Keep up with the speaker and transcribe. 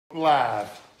Live,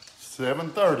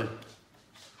 7:30.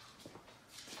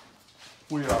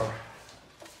 We are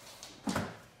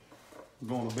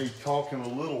going to be talking a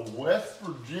little West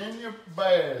Virginia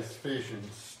bass fishing.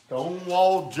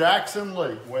 Stonewall Jackson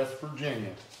Lake, West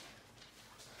Virginia.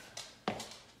 Did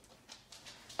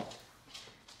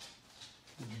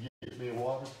you get me a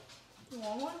water? You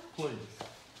want one?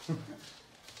 Please.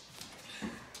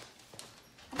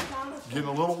 Getting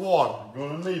a little water. We're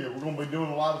going to need it. We're going to be doing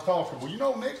a lot of talking. Well, you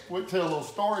know, Nick, we'll tell a little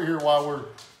story here while we're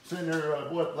sitting there,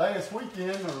 last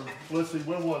weekend, or let's see,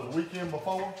 when was it? Weekend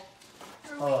before?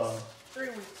 3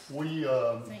 weeks.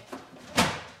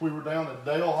 We were down at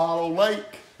Dale Hollow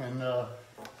Lake, and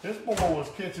this boy was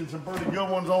catching some pretty good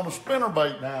ones on the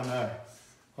spinnerbait down there.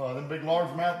 Them big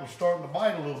largemouth was starting to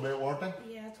bite a little bit, weren't they?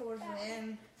 Yeah, towards the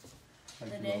end of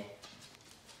the Thank day.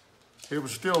 It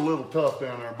was still a little tough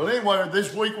down there. But anyway,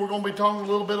 this week we're going to be talking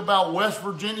a little bit about West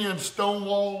Virginia and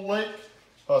Stonewall Lake,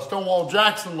 Stonewall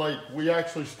Jackson Lake. We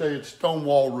actually stay at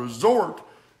Stonewall Resort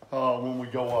when we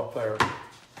go up there.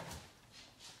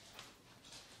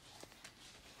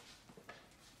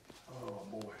 Oh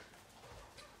boy.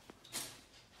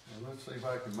 Now let's see if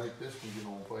I can make this one get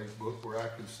on Facebook where I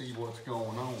can see what's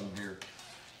going on here.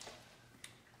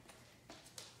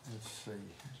 Let's see.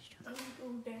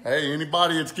 Hey,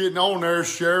 anybody that's getting on there,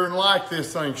 share and like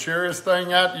this thing. Share this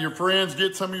thing out to your friends.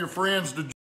 Get some of your friends to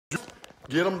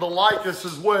get them to like us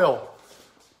as well.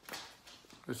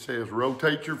 It says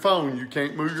rotate your phone. You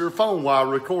can't move your phone while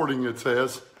recording, it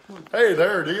says. Hey,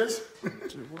 there it is.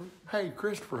 Hey,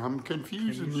 Christopher, I'm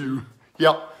confusing you.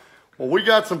 Yep. Well, we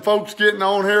got some folks getting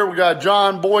on here. We got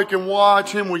John Boykin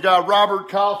watching. We got Robert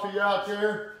Coffey out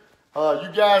there. You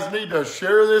guys need to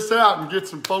share this out and get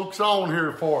some folks on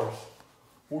here for us.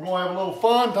 We're going to have a little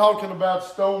fun talking about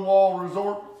Stonewall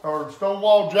Resort, or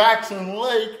Stonewall Jackson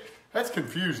Lake. That's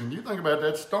confusing. You think about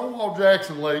that. Stonewall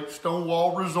Jackson Lake,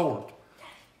 Stonewall Resort.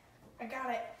 I got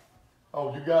it.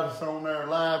 Oh, you got us on there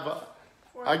live.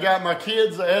 I got my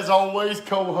kids, as always,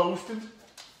 co-hosting.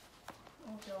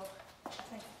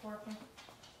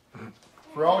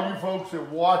 For all you folks that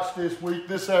watched this week,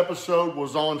 this episode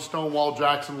was on Stonewall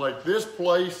Jackson Lake. This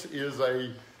place is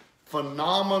a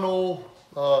phenomenal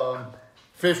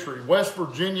fishery. West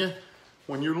Virginia,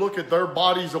 when you look at their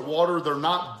bodies of water, they're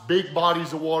not big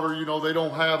bodies of water. You know, they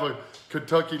don't have a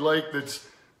Kentucky lake that's,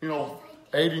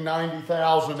 80,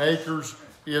 90,000 acres.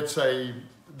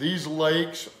 These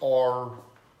lakes are,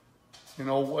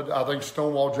 I think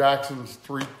Stonewall Jackson's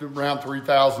around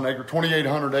 3,000 acres,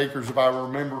 2,800 acres if I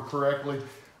remember correctly.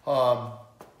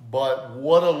 But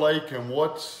what a lake, and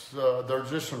there's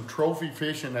just some trophy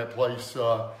fish in that place.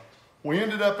 We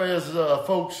ended up, as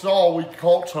folks saw, we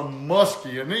caught some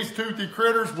muskie. And these toothy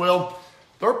critters, well,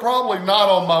 they're probably not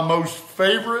on my most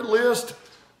favorite list,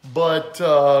 but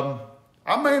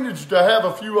I managed to have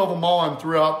a few of them on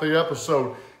throughout the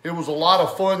episode. It was a lot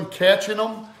of fun catching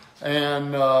them,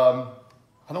 and I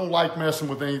don't like messing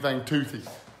with anything toothy.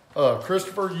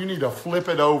 Christopher, you need to flip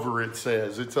it over, it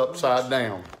says. It's upside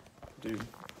down. Dude.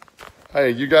 Hey,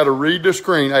 you got to read the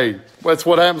screen. Hey, that's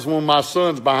what happens when my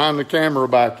son's behind the camera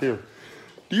back here.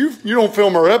 You don't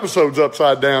film our episodes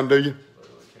upside down, do you?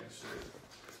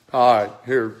 All right,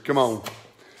 here, come on.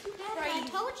 I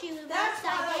told you that's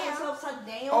upside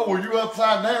down. Oh, were you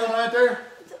upside down right there?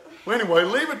 Well, anyway,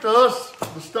 leave it to us,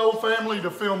 the Stowe family, to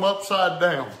film upside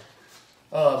down.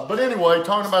 But anyway,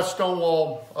 talking about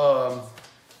Stonewall,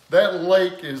 that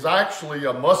lake is actually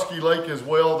a muskie lake as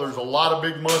well. There's a lot of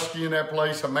big muskie in that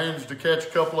place. I managed to catch a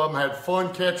couple of them, had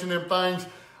fun catching them things.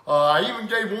 I even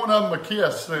gave one of them a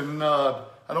kiss, and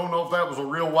I don't know if that was a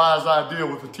real wise idea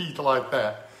with the teeth like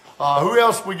that. Who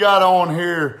else we got on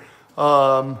here?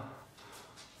 I'm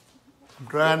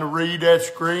trying to read that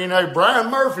screen. Hey, Brian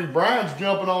Murphy. Brian's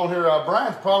jumping on here.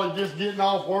 Brian's probably just getting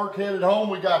off work, headed home.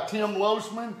 We got Tim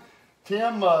Losman.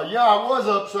 Tim, yeah, I was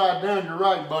upside down, you're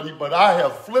right, buddy, but I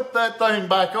have flipped that thing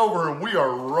back over and we are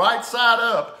right side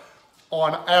up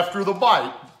on After the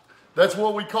Bite. That's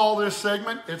what we call this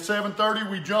segment. At 7:30,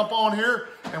 we jump on here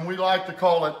and we like to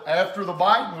call it After the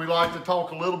Bite, and we like to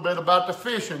talk a little bit about the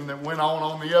fishing that went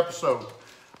on the episode.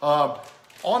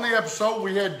 On the episode,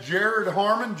 we had Jarod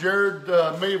Harmon.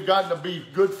 Jarod may have gotten to be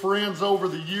good friends over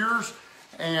the years,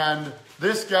 and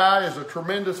this guy is a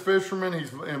tremendous fisherman.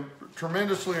 He's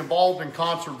tremendously involved in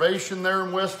conservation there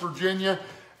in West Virginia,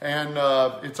 and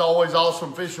it's always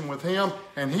awesome fishing with him,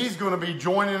 and he's going to be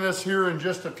joining us here in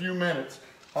just a few minutes.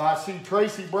 I see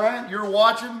Tracy Bryant, you're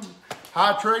watching.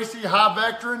 Hi Tracy, hi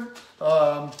Veteran.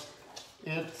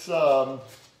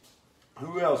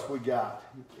 Who else we got?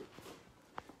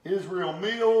 Israel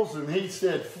Mills, and he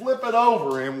said, flip it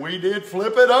over, and we did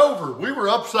flip it over. We were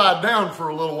upside down for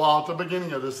a little while at the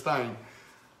beginning of this thing.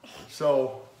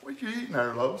 So, what you eating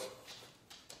there, Lois?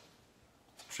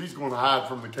 She's going to hide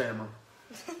from the camera.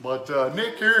 But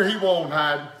Nick here, he won't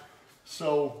hide.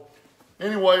 So,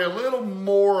 anyway, a little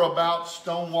more about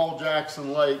Stonewall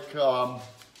Jackson Lake.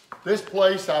 This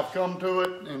place, I've come to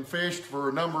it and fished for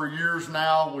a number of years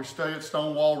now. We stay at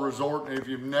Stonewall Resort, and if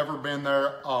you've never been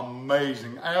there,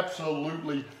 amazing.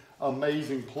 Absolutely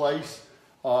amazing place.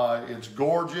 It's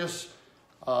gorgeous.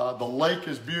 The lake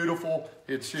is beautiful.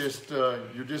 It's just,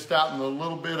 you're just out in a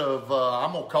little bit of,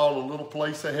 I'm going to call it a little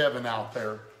place of heaven out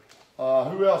there.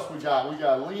 Who else we got? We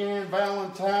got Leanne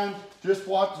Valentine. Just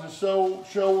watched the show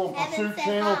on Pursuit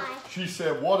Channel. She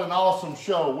said, what an awesome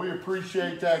show. We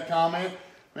appreciate that comment.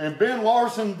 And Ben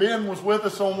Larson, Ben was with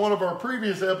us on one of our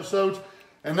previous episodes,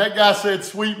 and that guy said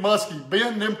sweet musky.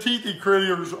 Ben, them teethy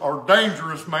critters are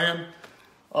dangerous, man.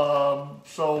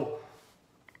 So,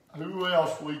 who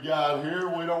else we got here?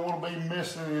 We don't want to be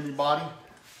missing anybody,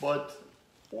 but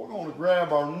we're going to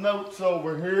grab our notes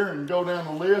over here and go down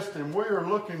the list, and we're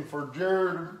looking for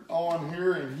Jarod on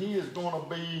here, and he is going to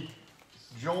be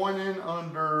joining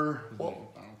under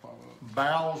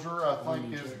Bowser, I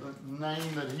think is the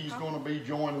name that he's going to be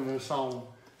joining us on.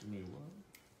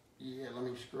 Yeah, let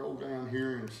me scroll down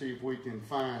here and see if we can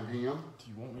find him. Do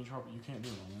you want me to try? You can't do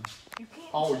it on this.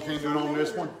 Oh, you can't do it on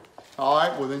this one? All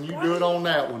right, well then you do it on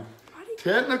that one.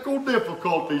 Technical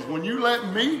difficulties. When you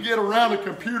let me get around a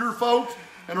computer, folks,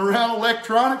 and around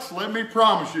electronics, let me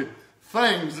promise you,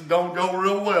 things don't go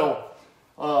real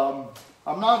well.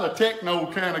 I'm not a techno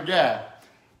kind of guy.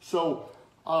 So,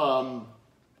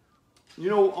 you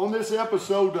know, on this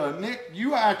episode, Nick,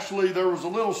 you actually, there was a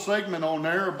little segment on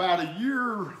there about a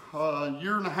year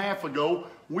and a half ago.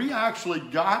 We actually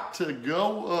got to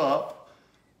go up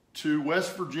to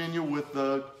West Virginia with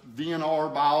the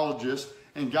DNR biologist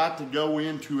and got to go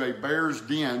into a bear's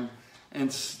den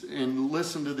and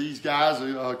listen to these guys,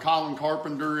 Colin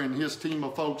Carpenter and his team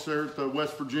of folks there at the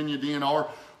West Virginia DNR.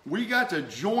 We got to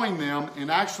join them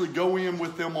and actually go in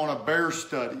with them on a bear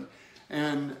study.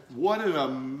 And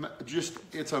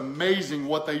it's amazing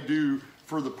what they do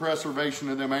for the preservation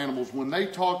of them animals. When they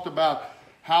talked about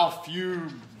how few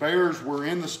bears were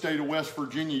in the state of West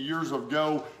Virginia years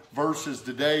ago versus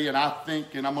today, and I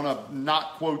think, and I'm going to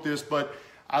not quote this, but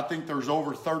I think there's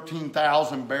over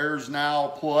 13,000 bears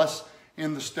now plus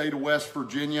in the state of West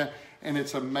Virginia, and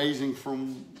it's amazing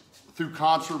through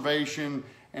conservation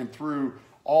and through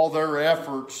all their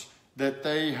efforts that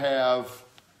they have,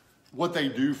 what they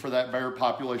do for that bear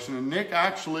population. And Nick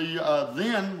actually,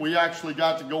 then we actually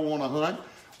got to go on a hunt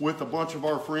with a bunch of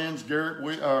our friends, Garrett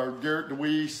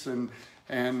DeWeese and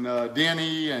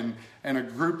Denny and a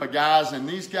group of guys. And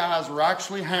these guys were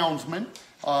actually houndsmen.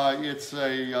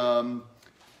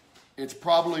 It's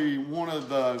probably one of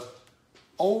the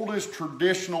oldest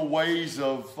traditional ways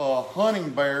of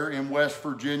hunting bear in West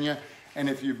Virginia. And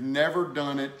if you've never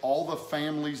done it, all the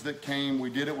families that came, we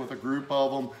did it with a group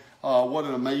of them. What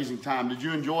an amazing time. Did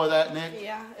you enjoy that, Nick?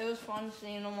 Yeah, it was fun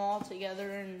seeing them all together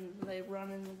and they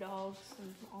running the dogs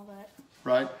and all that.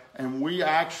 Right, and we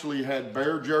actually had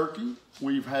bear jerky.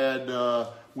 We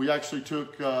actually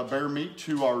took bear meat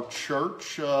to our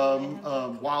church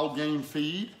wild game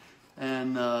feed,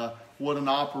 and what an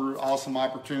awesome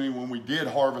opportunity when we did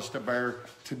harvest a bear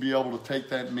to be able to take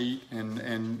that meat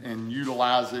and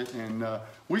utilize it. And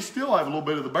we still have a little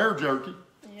bit of the bear jerky.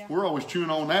 Yeah. We're always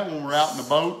chewing on that when we're out in the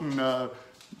boat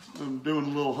and doing a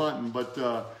little hunting. But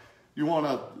you want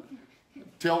to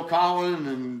tell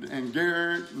Colin and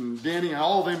Garrett and Denny and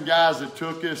all them guys that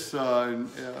took us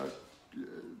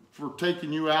for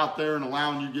taking you out there and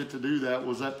allowing you to get to do that.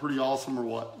 Was that pretty awesome or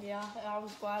what? Yeah, I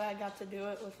was glad I got to do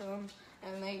it with them.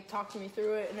 And they talked me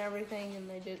through it and everything, and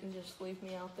they didn't just leave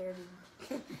me out there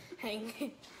to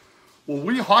hang. Well,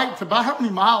 we hiked about how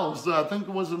many miles? I think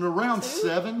it was around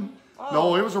 7. Oh.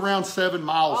 No, it was around 7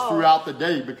 miles throughout the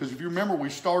day, because if you remember,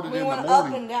 we started in the morning. We went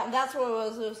up and down. That's what it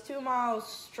was. It was 2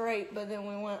 miles straight, but then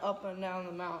we went up and down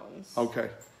the mountains. Okay.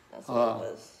 That's what it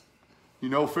was. You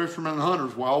know, fishermen and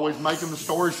hunters, we're always making the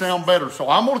story sound better. So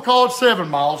I'm going to call it 7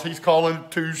 miles. He's calling it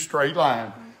 2 straight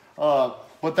line.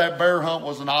 But that bear hunt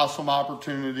was an awesome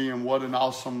opportunity, and what an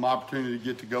awesome opportunity to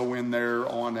get to go in there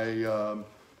on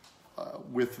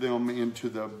with them into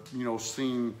the,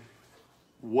 seeing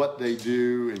what they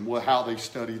do and how they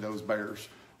study those bears.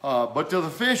 But to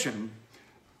the fishing,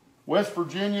 West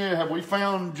Virginia, have we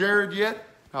found Jarod yet?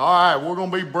 All right, we're going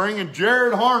to be bringing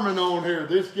Jarod Harmon on here.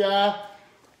 This guy,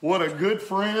 what a good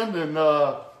friend, and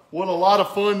what a lot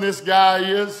of fun this guy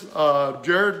is.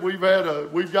 Jarod,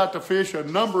 we've got to fish a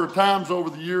number of times over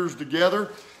the years together,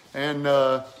 and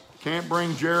can't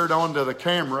bring Jarod onto the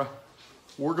camera.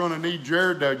 We're going to need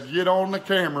Jarod to get on the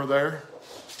camera there.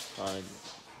 I'm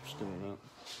just doing that.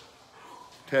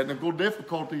 Technical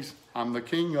difficulties. I'm the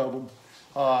king of them.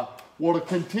 Well, to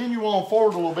continue on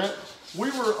forward a little bit, we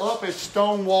were up at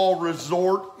Stonewall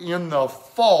Resort in the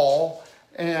fall,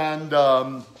 and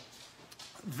there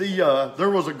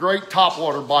was a great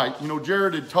topwater bite. You know,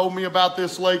 Jarod had told me about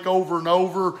this lake over and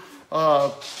over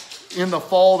in the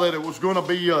fall, that it was going to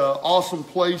be an awesome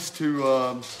place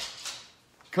to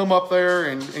come up there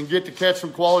and get to catch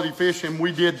some quality fish, and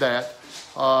we did that.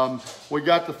 We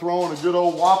got to throwing a good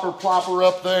old whopper plopper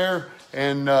up there,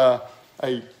 and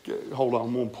hey, hold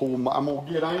on, I'm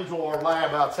gonna get Angel, our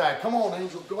lab, outside. Come on,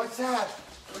 Angel, go outside.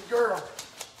 Good girl.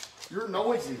 You're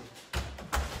noisy.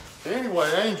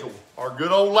 Anyway, Angel, our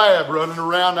good old lab, running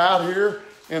around out here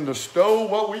in the Stowe,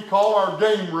 what we call our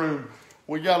game room.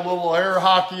 We got a little air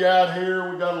hockey out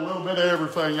here. We got a little bit of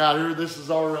everything out here. This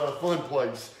is our fun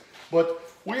place. But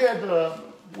we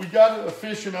got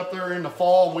fishing up there in the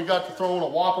fall. We got to throwing a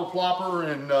whopper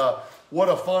plopper, and what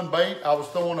a fun bait. I was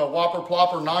throwing a whopper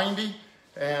plopper 90,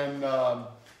 and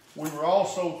we were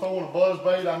also throwing a buzz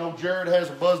bait. I know Jarod has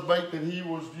a buzz bait that he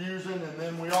was using, and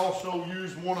then we also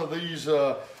used one of these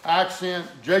Accent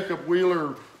Jacob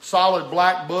Wheeler solid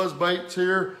black buzz baits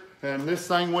here, and this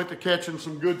thing went to catching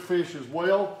some good fish as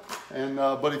well. And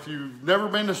but if you've never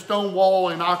been to Stonewall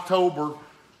in October,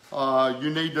 you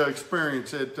need to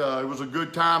experience it. It was a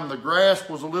good time. The grass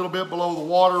was a little bit below the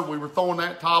water. We were throwing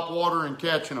that top water and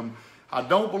catching them. I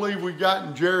don't believe we've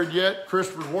gotten Jarod yet.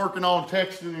 Christopher's working on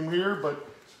texting him here, but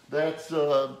that's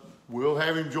we'll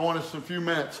have him join us in a few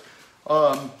minutes.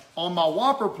 On my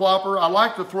whopper plopper, I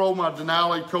like to throw my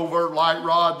Denali covert light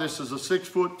rod. This is a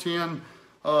 6'10"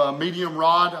 medium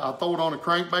rod. I throw it on a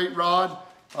crankbait rod.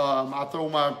 I throw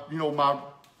my, my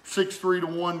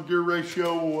 6:3-to-1 gear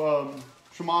ratio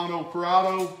Shimano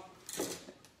Corrado.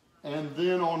 And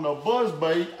then on the buzz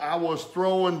bait, I was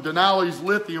throwing Denali's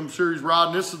Lithium Series rod,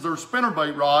 and this is their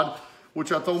spinnerbait rod,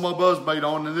 which I throw my buzz bait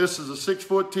on. And this is a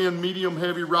 6'10" medium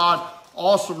heavy rod.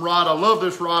 Awesome rod. I love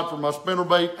this rod for my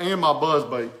spinnerbait and my buzz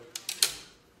bait.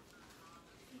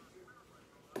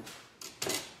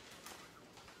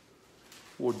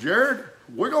 Well, Jarod,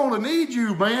 we're going to need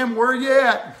you, man. Where you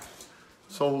at?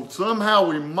 So somehow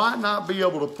we might not be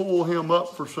able to pull him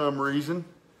up for some reason.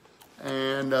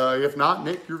 And if not,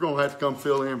 Nick, you're going to have to come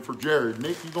fill in for Jarod.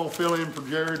 Nick, you going to fill in for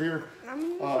Jarod here? I'm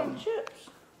eating some chips.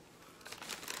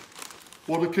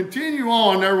 Well, to continue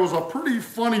on, there was a pretty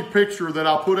funny picture that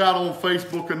I put out on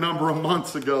Facebook a number of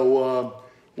months ago.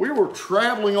 We were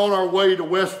traveling on our way to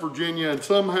West Virginia, and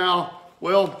somehow,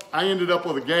 well, I ended up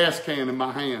with a gas can in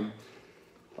my hand.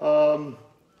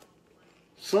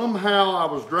 Somehow I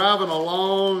was driving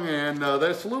along, and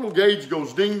this little gauge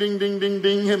goes ding, ding, ding, ding,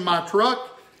 ding in my truck.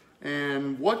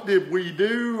 And what did we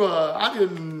do? I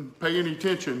didn't pay any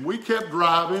attention. We kept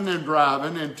driving and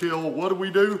driving until, what did we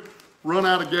do? Run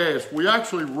out of gas. We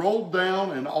actually rolled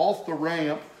down and off the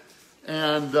ramp,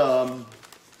 and I'll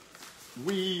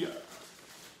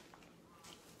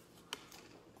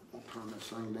turn this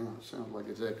thing down. It sounds like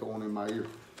it's echoing in my ear.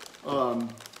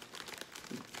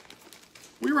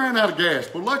 We ran out of gas,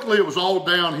 but luckily it was all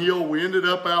downhill. We ended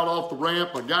up out off the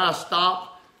ramp. A guy stopped,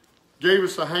 gave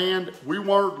us a hand. We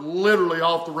weren't literally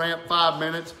off the ramp 5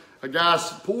 minutes. A guy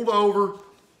pulled over.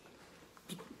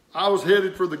 I was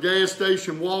headed for the gas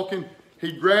station walking.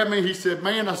 He grabbed me. He said,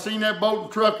 "Man, I seen that boat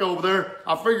and truck over there.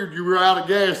 I figured you were out of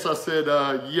gas." I said,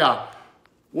 "Yeah."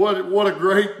 What a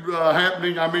great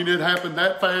happening. I mean, it happened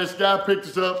that fast. Guy picked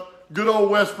us up. Good old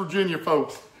West Virginia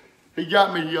folks. He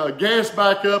got me gas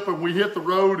back up, and we hit the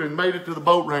road and made it to the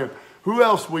boat ramp. Who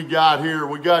else we got here?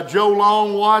 We got Joe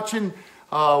Long watching.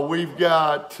 We've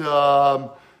got,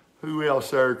 who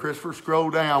else there? Christopher, scroll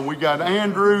down. We got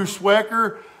Andrew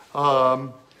Swecker.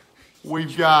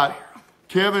 We've got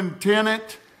Kevin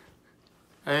Tennant.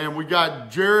 And we got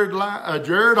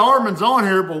Jarod Harmon's on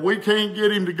here, but we can't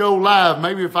get him to go live.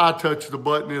 Maybe if I touch the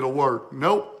button, it'll work.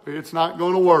 Nope, it's not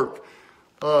going to work.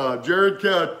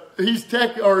 Jarod, he's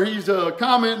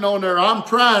commenting on there. "I'm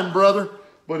trying, brother,"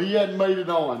 but he hadn't made it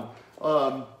on.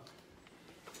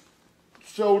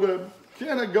 So to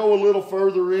kind of go a little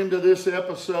further into this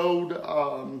episode,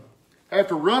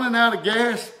 after running out of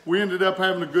gas, we ended up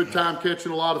having a good time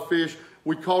catching a lot of fish.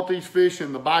 We caught these fish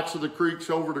in the backs of the creeks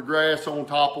over the grass on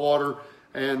Topwater,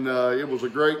 and it was a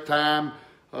great time.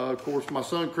 Of course, my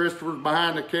son Christopher's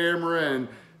behind the camera, and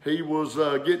he was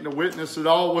getting to witness it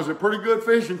all. Was it pretty good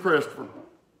fishing, Christopher?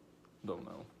 Don't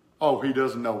know. Oh, he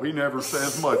doesn't know. He never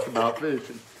says much about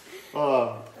fishing.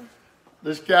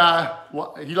 This guy,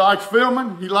 he likes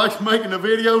filming. He likes making the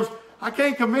videos. I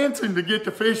can't convince him to get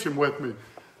to fishing with me.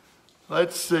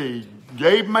 Let's see.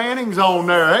 Gabe Manning's on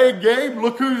there. Hey, Gabe,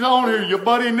 look who's on here. Your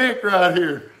buddy Nick right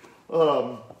here.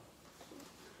 So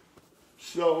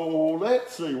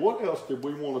let's see. What else did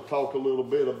we want to talk a little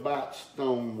bit about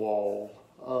Stonewall?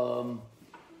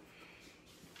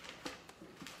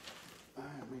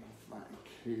 Let me think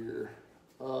here.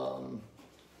 You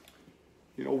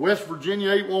know, West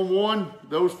Virginia 811,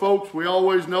 those folks, we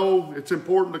always know it's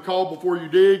important to call before you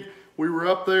dig. We were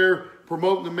up there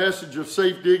promoting the message of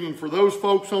safe digging for those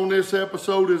folks on this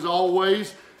episode as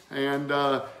always. And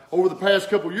over the past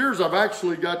couple of years, I've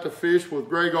actually got to fish with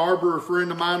Greg Arbor, a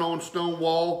friend of mine on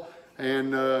Stonewall.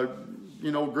 And,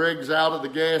 you know, Greg's out of the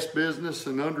gas business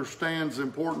and understands the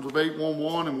importance of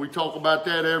 811. And we talk about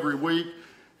that every week.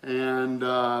 And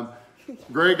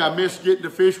Greg, I missed getting to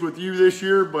fish with you this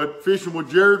year, but fishing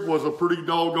with Jarod was a pretty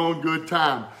doggone good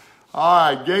time.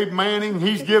 All right, Gabe Manning,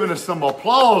 he's giving us some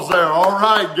applause there. All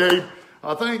right, Gabe.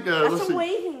 I think, That's a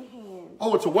waving hand.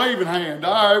 Oh, it's a waving hand.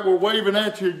 All right, we're waving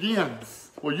at you again.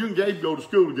 Well, you and Gabe go to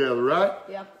school together, right?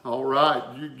 Yeah. All right.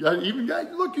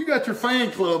 Look, you got your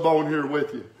fan club on here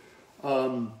with you.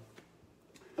 One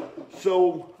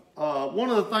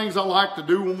of the things I like to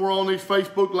do when we're on these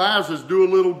Facebook Lives is do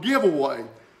a little giveaway.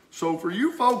 So for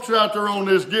you folks out there on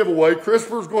this giveaway,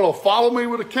 Christopher's going to follow me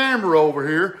with a camera over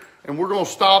here, and we're going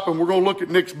to stop and we're going to look at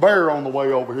Nick's bear on the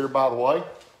way over here, by the way.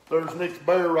 There's Nick's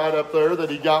bear right up there that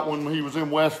he got when he was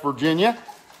in West Virginia.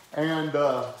 And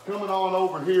coming on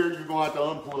over here, you're going to have to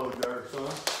unplug there, son.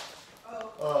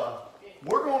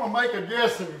 We're going to make a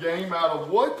guessing game out of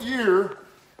what year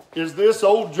is this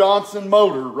old Johnson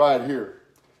motor right here.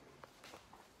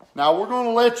 Now, we're going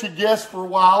to let you guess for a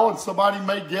while, and somebody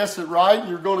may guess it right, and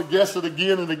you're going to guess it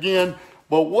again and again.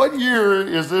 But what year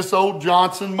is this old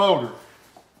Johnson motor?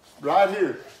 Right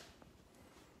here.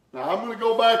 Now, I'm going to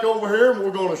go back over here, and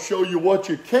we're going to show you what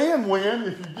you can win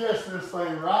if you guess this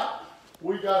thing right.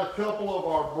 We got a couple of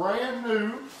our brand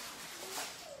new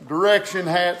direction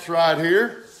hats right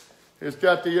here. It's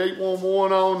got the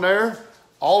 811 on there.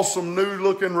 Awesome new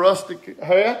looking rustic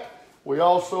hat. We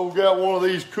also got one of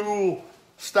these cool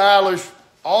stylish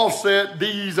offset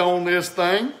D's on this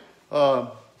thing.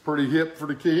 Pretty hip for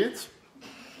the kids.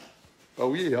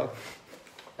 Oh yeah.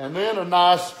 And then a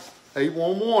nice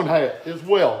 811 hat as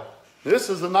well.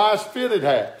 This is a nice fitted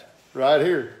hat right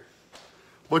here.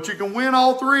 But you can win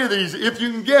all three of these if you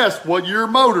can guess what year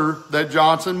motor that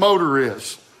Johnson motor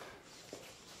is.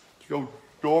 Go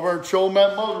over and show them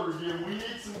that motor again. We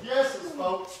need some guesses,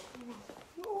 folks.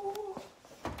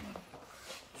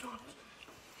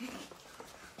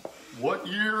 What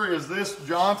year is this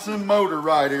Johnson motor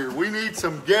right here? We need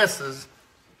some guesses.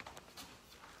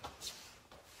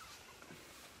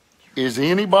 Is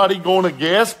anybody going to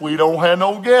guess? We don't have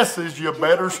no guesses. You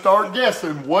better start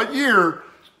guessing what year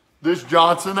this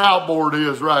Johnson outboard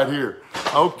is right here.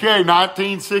 Okay,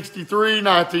 1963,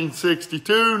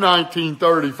 1962,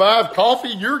 1935. Coffee,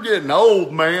 you're getting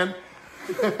old, man.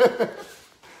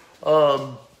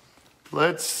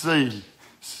 Let's see.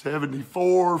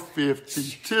 74,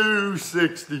 52,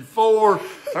 64.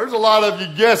 There's a lot of you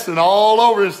guessing all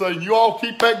over this thing. You all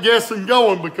keep that guessing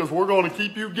going because we're going to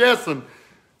keep you guessing.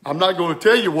 I'm not going to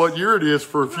tell you what year it is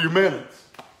for a few minutes.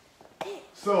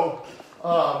 So,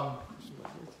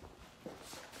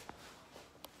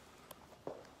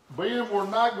 being we're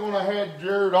not going to have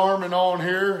Jarod Harmon on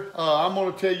here, I'm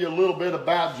going to tell you a little bit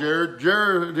about Jarod.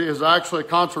 Jarod is actually a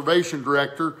conservation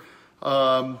director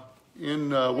in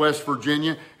West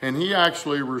Virginia, and he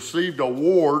actually received an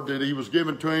award that he was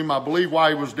given to him, I believe, while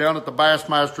he was down at the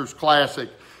Bassmasters Classic.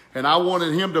 And I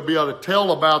wanted him to be able to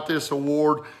tell about this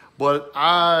award, but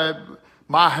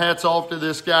my hat's off to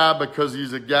this guy because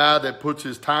he's a guy that puts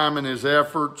his time and his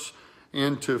efforts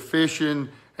into fishing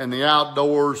and the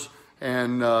outdoors.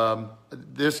 And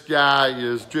this guy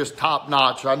is just top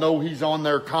notch. I know he's on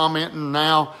there commenting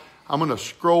now. I'm going to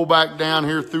scroll back down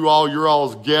here through all your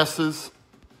all's guesses.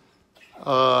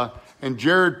 And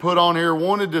Jarod put on here,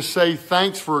 wanted to say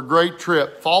thanks for a great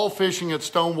trip. Fall fishing at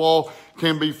Stonewall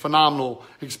can be phenomenal,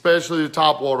 especially the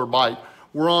topwater bite.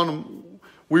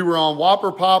 We were on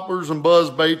whopper poppers and buzz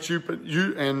baits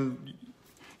and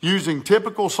using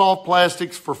typical soft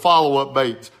plastics for follow-up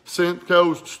baits,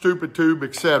 Senko, stupid tube,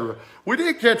 etc. We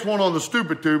did catch one on the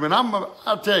stupid tube, and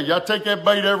I'll tell you, I take that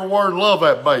bait everywhere and love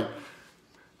that bait.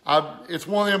 It's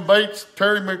one of them baits,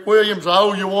 Terry McWilliams, I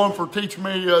owe you one for teaching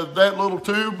me that little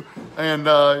tube, and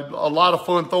a lot of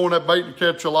fun throwing that bait to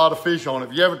catch a lot of fish on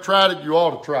it. If you haven't tried it, you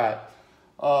ought to try it.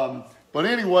 But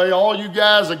anyway, all you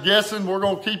guys are guessing. We're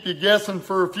going to keep you guessing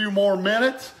for a few more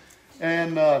minutes.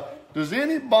 And has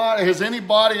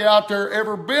anybody out there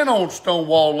ever been on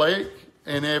Stonewall Lake?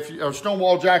 And or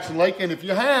Stonewall Jackson Lake? And if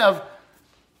you have,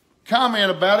 comment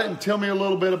about it and tell me a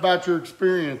little bit about your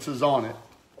experiences on it.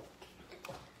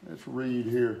 Let's read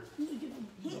here.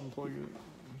 Unplug it.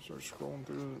 Start scrolling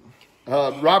through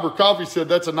it. Robert Coffey said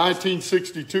that's a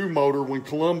 1962 motor when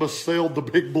Columbus sailed the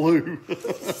Big Blue.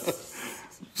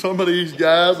 Some of these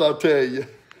guys, I'll tell you.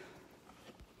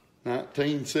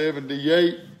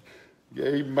 1978,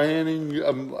 Gabe Manning.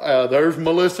 There's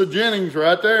Melissa Jennings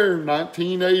right there.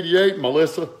 1988,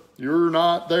 Melissa, you're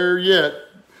not there yet.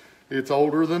 It's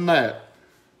older than that.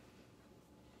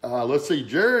 Let's see.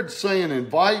 Jared's saying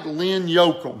invite Lynn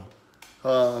Yoakum.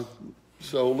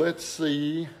 So let's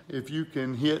see if you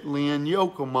can hit Lynn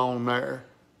Yoakum on there.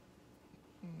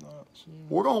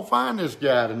 We're going to find this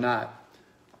guy tonight.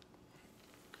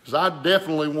 Because I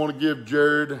definitely want to give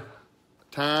Jared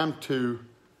time to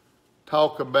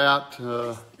talk about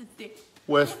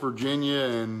West Virginia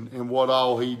and what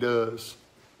all he does.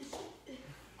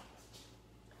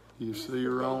 You see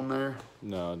her on there?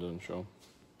 No, it doesn't show.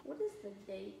 What is the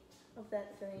date of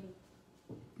that thing?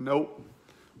 Nope.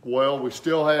 Well, we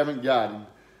still haven't got him.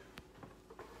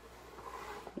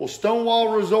 Well, Stonewall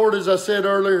Resort, as I said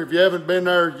earlier, if you haven't been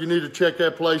there, you need to check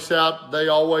that place out. They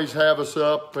always have us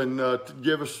up and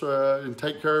give us and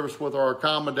take care of us with our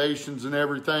accommodations and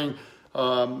everything.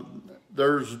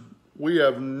 We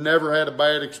have never had a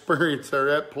bad experience there.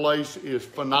 That place is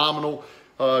phenomenal.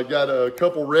 Got a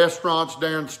couple restaurants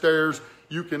downstairs.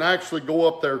 You can actually go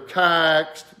up there,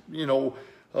 kayaks,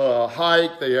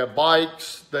 hike. They have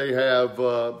bikes. They have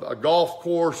a golf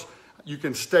course. You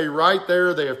can stay right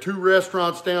there. They have 2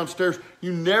 restaurants downstairs.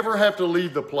 You never have to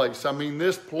leave the place. I mean,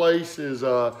 this place is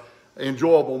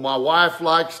enjoyable. My wife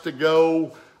likes to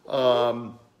go.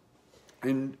 And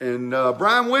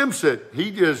Brian Wimsett, he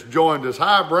just joined us.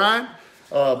 Hi, Brian.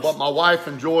 But my wife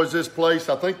enjoys this place.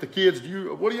 I think the kids,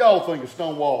 what do y'all think of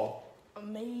Stonewall?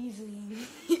 Amazing.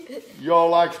 Y'all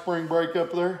like spring break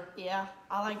up there? Yeah,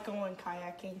 I like going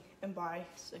kayaking and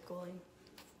bicycling.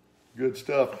 Good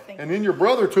stuff. And then your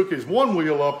brother took his one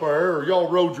wheel up there, or y'all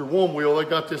rode your one wheel. They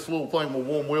got this little thing with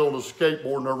one wheel and a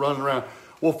skateboard, and they're running around.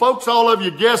 Well, folks, all of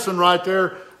you guessing right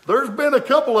there, there's been a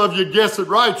couple of you guess it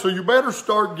right, so you better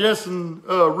start guessing,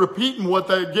 repeating what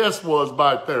that guess was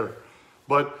back there.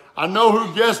 But I know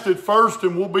who guessed it first,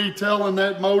 and we'll be telling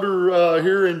that motor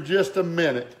here in just a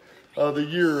minute, the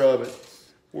year of it.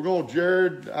 We're going,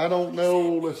 Jared, I don't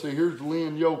know. Let's see, here's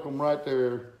Lynn Yoakum right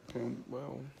there.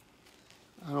 Well,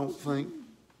 I don't think.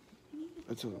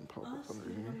 it doesn't pop up under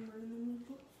here.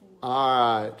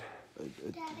 All right.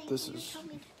 This is.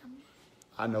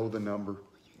 I know the number.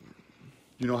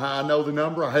 You know how I know the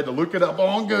number? I had to look it up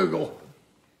on Google.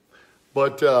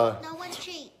 But No one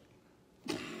cheat.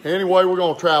 anyway, we're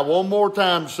going to try one more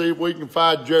time to see if we can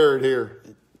find Jared here.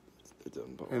 It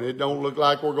doesn't pop And it don't look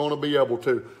like we're going to be able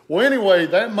to. Well, anyway,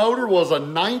 that motor was a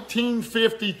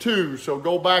 1952. So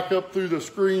go back up through the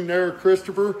screen there,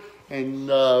 Christopher. And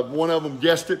one of them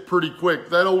guessed it pretty quick.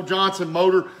 That old Johnson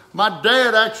motor, my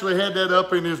dad actually had that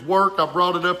up in his work. I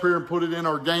brought it up here and put it in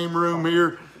our game room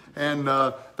here. And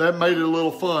that made it a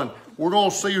little fun. We're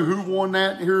going to see who won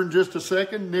that here in just a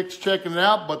second. Nick's checking it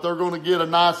out, but they're going to get a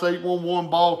nice 811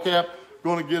 ball cap.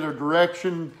 Going to get a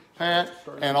direction hat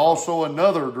and also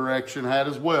another direction hat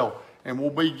as well. And we'll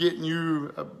be getting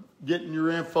your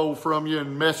info from you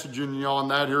and messaging you on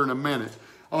that here in a minute.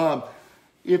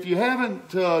 If you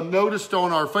haven't noticed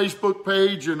on our Facebook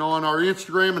page and on our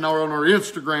Instagram, and on our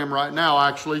Instagram right now,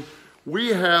 actually, we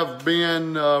have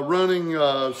been running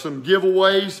some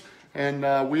giveaways,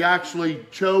 and we actually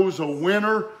chose a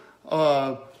winner.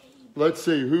 Let's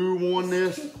see, who won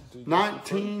this?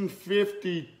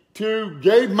 1952,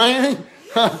 Gabe Manning.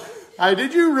 Hey,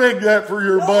 did you rig that for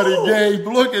your buddy Gabe?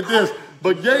 Look at this.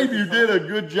 But Gabe, you did a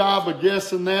good job of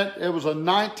guessing that. It was a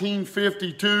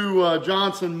 1952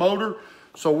 Johnson motor.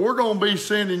 So we're going to be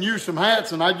sending you some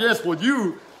hats, and I guess with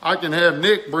you, I can have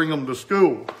Nick bring them to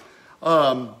school.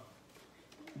 But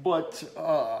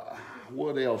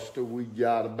what else do we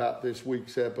got about this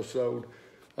week's episode?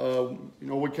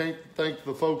 We can't thank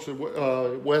the folks at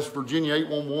West Virginia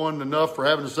 811 enough for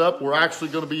having us up. We're actually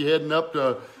going to be heading up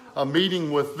to a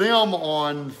meeting with them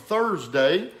on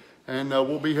Thursday, and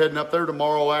we'll be heading up there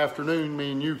tomorrow afternoon,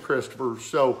 me and you, Christopher.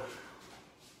 So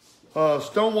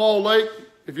Stonewall Lake,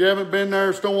 if you haven't been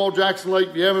there, Stonewall Jackson Lake,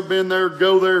 if you haven't been there,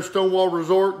 go there. Stonewall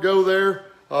Resort, go there.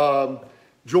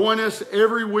 Join us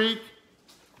every week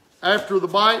after the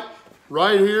bite,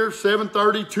 right here,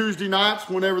 7:30 Tuesday nights,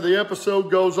 whenever the episode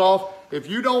goes off. If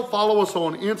you don't follow us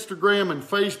on Instagram and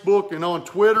Facebook and on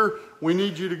Twitter, we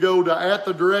need you to go to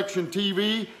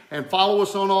 @TheDirectionTV and follow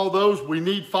us on all those. We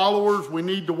need followers. We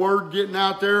need the word getting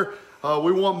out there.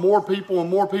 We want more people and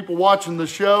more people watching the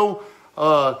show.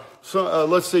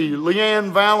 Let's see.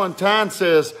 Leanne Valentine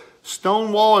says,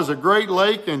 Stonewall is a great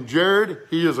lake, and Jarod,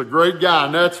 he is a great guy,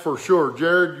 and that's for sure.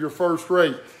 Jarod, you're first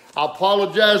rate. I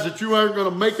apologize that you aren't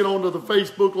going to make it onto the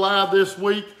Facebook Live this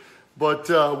week, but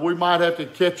we might have to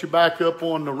catch you back up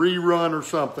on the rerun or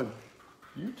something.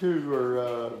 You two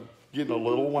are getting a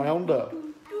little wound up.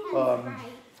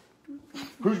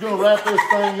 Who's going to wrap this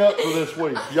thing up for this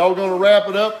week? Y'all going to wrap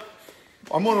it up?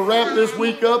 I'm going to wrap this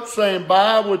week up saying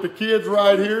bye with the kids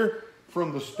right here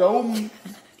from the Stowe,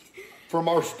 from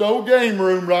our Stowe game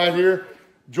room right here.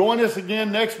 Join us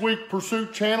again next week,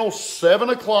 Pursuit Channel, 7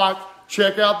 o'clock.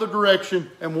 Check out the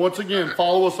direction. And once again,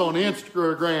 follow us on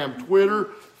Instagram, Twitter,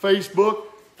 Facebook.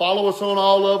 Follow us on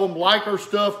all of them. Like our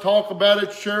stuff. Talk about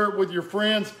it. Share it with your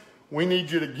friends. We need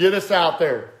you to get us out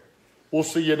there. We'll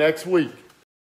see you next week.